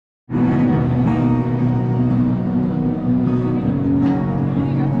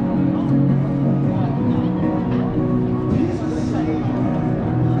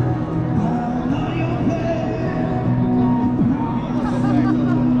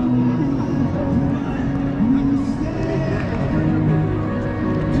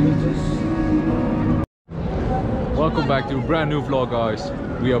Welcome back to a brand new vlog, guys.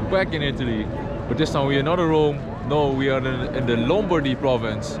 We are back in Italy, but this time we are not in Rome. No, we are in the Lombardy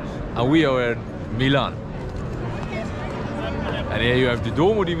province and we are in Milan. And here you have the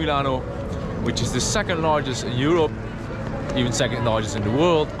Duomo di Milano, which is the second largest in Europe, even second largest in the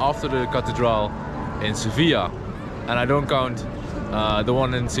world after the cathedral in Sevilla. And I don't count the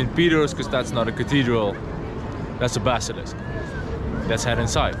one in St. Peter's because that's not a cathedral, that's a basilisk. Let's head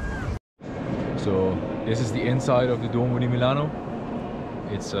inside. So this is the inside of the Duomo di Milano.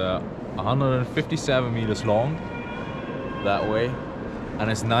 It's 157 meters long that way, and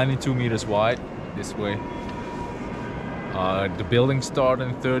it's 92 meters wide this way. The building started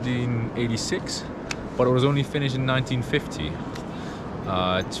in 1386, but it was only finished in 1950.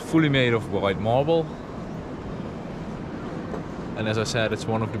 It's fully made of white marble, and as I said, it's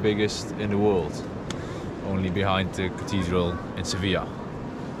one of the biggest in the world, only behind the cathedral in Sevilla.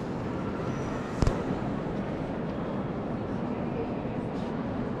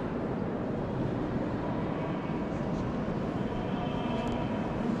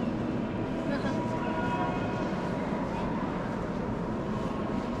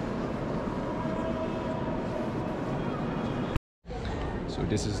 So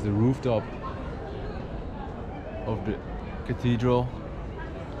this is the rooftop of the cathedral.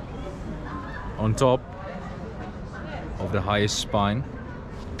 On top of the highest spine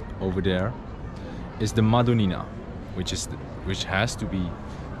over there is the Madonnina, which has to be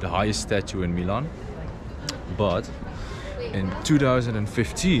the highest statue in Milan. But in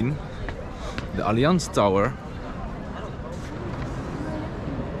 2015 the Allianz Tower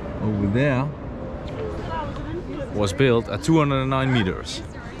over there was built at 209 meters.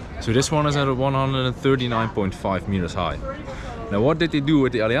 So this one is at 139.5 meters high. Now what did they do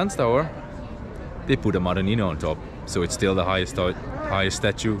with the Allianz Tower? They put a Madonnina on top, so it's still the highest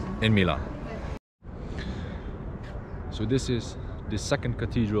statue in Milan. So this is the second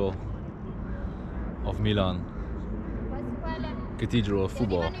cathedral of Milan, Cathedral of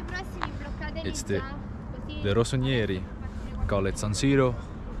Football. It's the Rossonieri call it San Siro,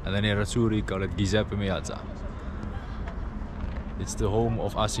 and the Nerazzurri call it Giuseppe Meazza. It's the home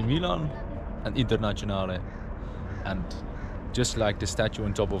of AC Milan and Internazionale, and just like the statue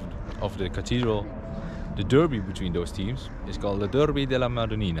on top of the cathedral, the derby between those teams is called the Derby della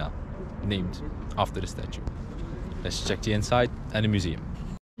Madonnina, named after the statue. Let's check the inside and the museum.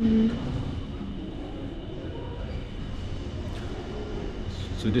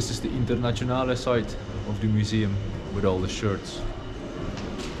 So this is the Internazionale side of the museum with all the shirts.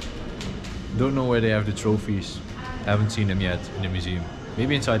 Don't know where they have the trophies. Haven't seen them yet in the museum.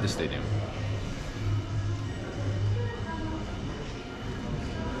 Maybe inside the stadium.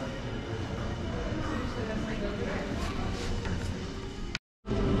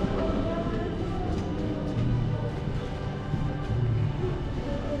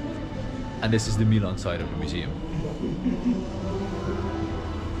 And this is the Milan side of the museum.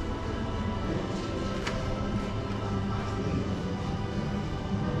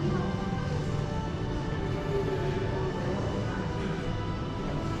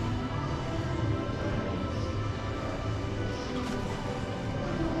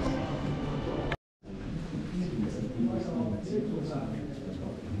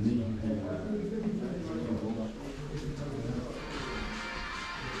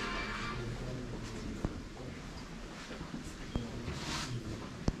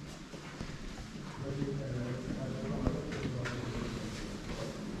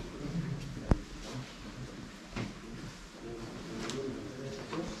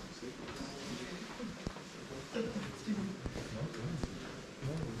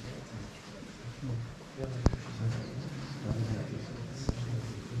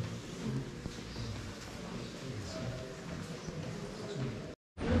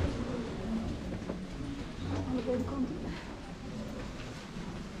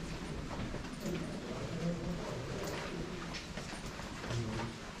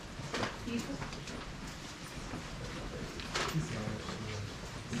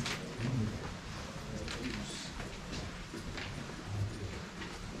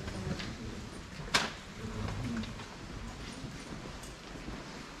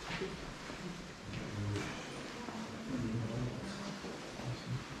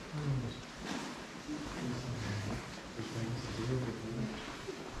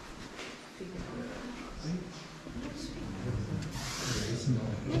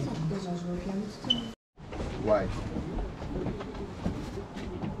 Why?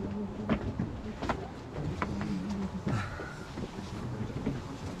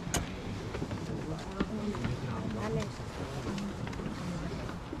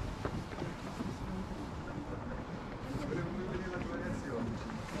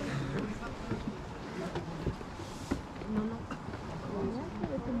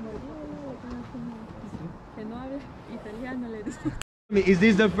 Is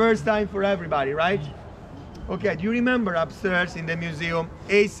this the first time for everybody, right? Okay, do you remember upstairs in the museum,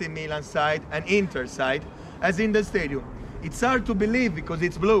 AC Milan side and Inter side, as in the stadium? It's hard to believe because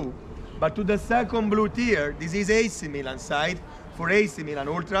it's blue, but to the second blue tier, this is AC Milan side for AC Milan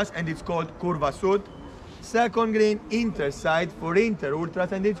Ultras, and it's called Curva Sud. Second green, Inter side for Inter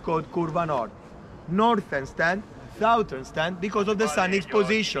Ultras, and it's called Curva Nord. Northern stand, southern stand, because of the sun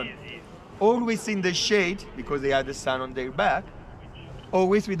exposition. Always in the shade, because they have the sun on their back,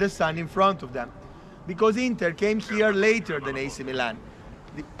 always with the sun in front of them. Because Inter came here later than AC Milan.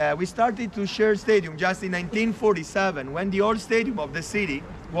 We started to share stadium just in 1947, when the old stadium of the city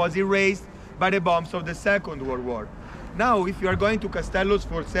was erased by the bombs of the Second World War. Now, if you are going to Castello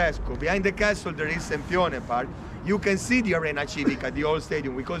Sforzesco, behind the castle there is Sempione Park, you can see the Arena Civica, the old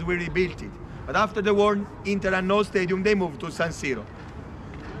stadium, because we rebuilt it. But after the war, Inter had no stadium, they moved to San Siro.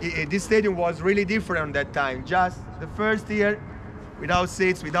 This stadium was really different at that time, just the first year, without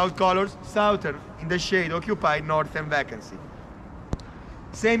seats, without colors, southern, in the shade, occupied, northern vacancy.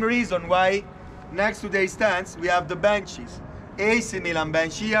 Same reason why next to the stands we have the benches. AC Milan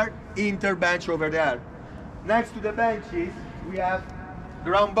bench here, Inter bench over there. Next to the benches we have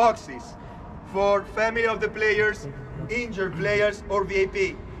ground boxes for family of the players, injured players or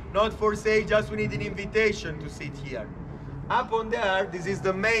VIP. Not for sale, just we need an invitation to sit here. Up on there, this is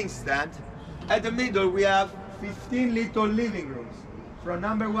the main stand. At the middle we have 15 little living rooms. From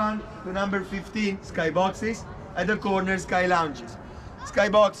number 1 to number 15, skyboxes. At the corner, sky lounges.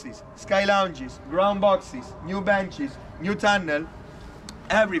 Skyboxes, sky lounges, ground boxes, new benches, new tunnel.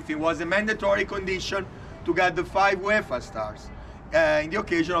 Everything was a mandatory condition to get the 5 UEFA stars in the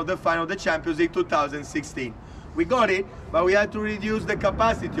occasion of the final of the Champions League 2016. We got it, but we had to reduce the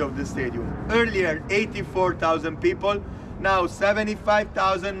capacity of the stadium. Earlier, 84,000 people, now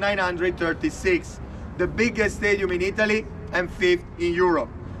 75,936. The biggest stadium in Italy and 5th in Europe.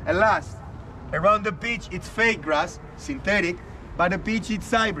 And last, around the pitch it's fake grass, synthetic, but the pitch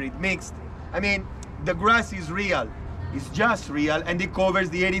it's hybrid, mixed. I mean, the grass is real, it's just real, and it covers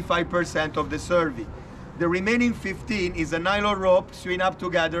the 85% of the survey. The remaining 15 is a nylon rope sewing up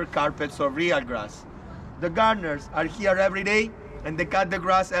together carpets of real grass. The gardeners are here every day, and they cut the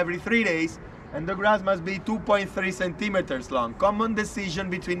grass every 3 days, and the grass must be 2.3 centimeters long, common decision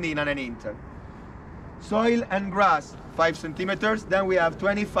between Milan and Inter. Soil and grass, 5 centimeters, then we have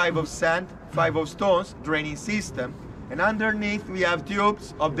 25 of sand, 5 of stones, draining system, and underneath we have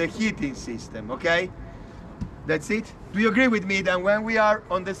tubes of the heating system, okay? That's it. Do you agree with me that when we are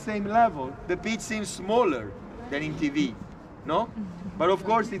on the same level, the pitch seems smaller than in TV, no? But of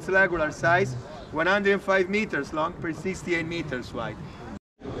course it's regular size, 105 meters long per 68 meters wide.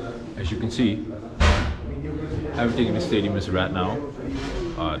 As you can see, everything in the stadium is red now.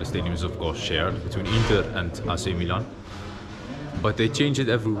 The stadium is of course shared between Inter and AC Milan, but they change it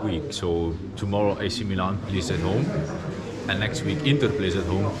every week. So tomorrow AC Milan plays at home, and next week Inter plays at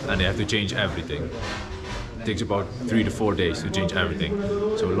home, and they have to change everything. It takes about 3 to 4 days to change everything.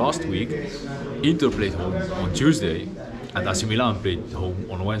 So last week Inter played home on Tuesday and AC Milan played home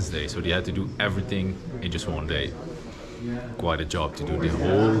on Wednesday, so they had to do everything in just 1 day. Quite a job to do the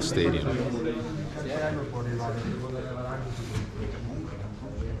whole stadium.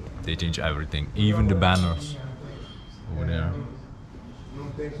 They change everything, even the banners over there.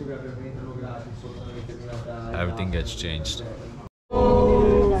 Everything gets changed.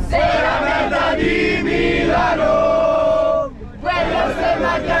 Sei la merda di Milano, quella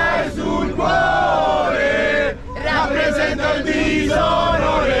stella che hai sul cuore, rappresenta il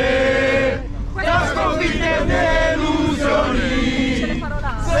disonore, la sconfitta e delusioni,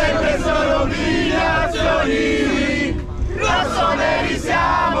 sempre solo umiliazioni, rossoneri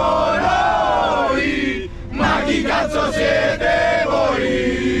siamo noi, ma chi cazzo siete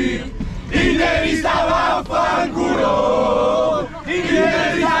voi? Interista vaffanculo,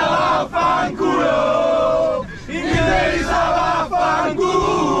 interista vaffanculo, interista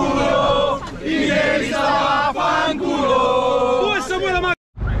vaffanculo, interista vaffanculo.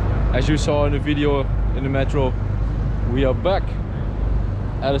 As you saw in the video in the metro, we are back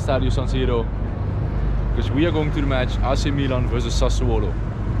at the Stadio San Siro because we are going to the match AC Milan versus Sassuolo.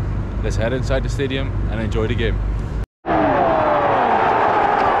 Let's head inside the stadium and enjoy the game.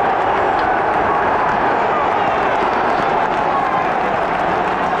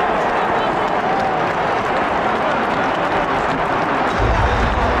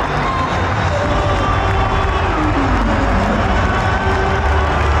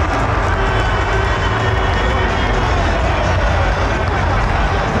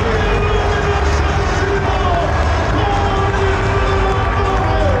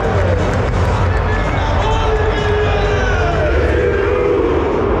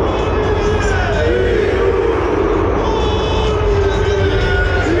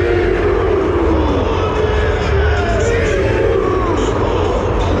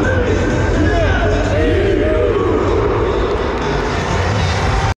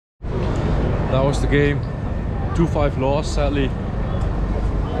 game. 2-5 loss, sadly.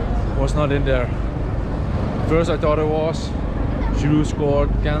 Was not in there. First I thought it was. Siro scored,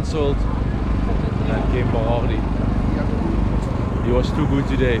 cancelled, and then came Bahari. He was too good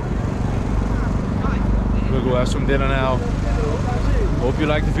today. We'll go have some dinner now. Hope you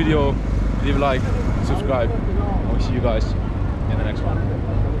liked the video. Leave a like, subscribe. I'll see you guys in the next one.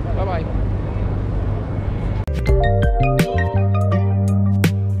 Bye bye.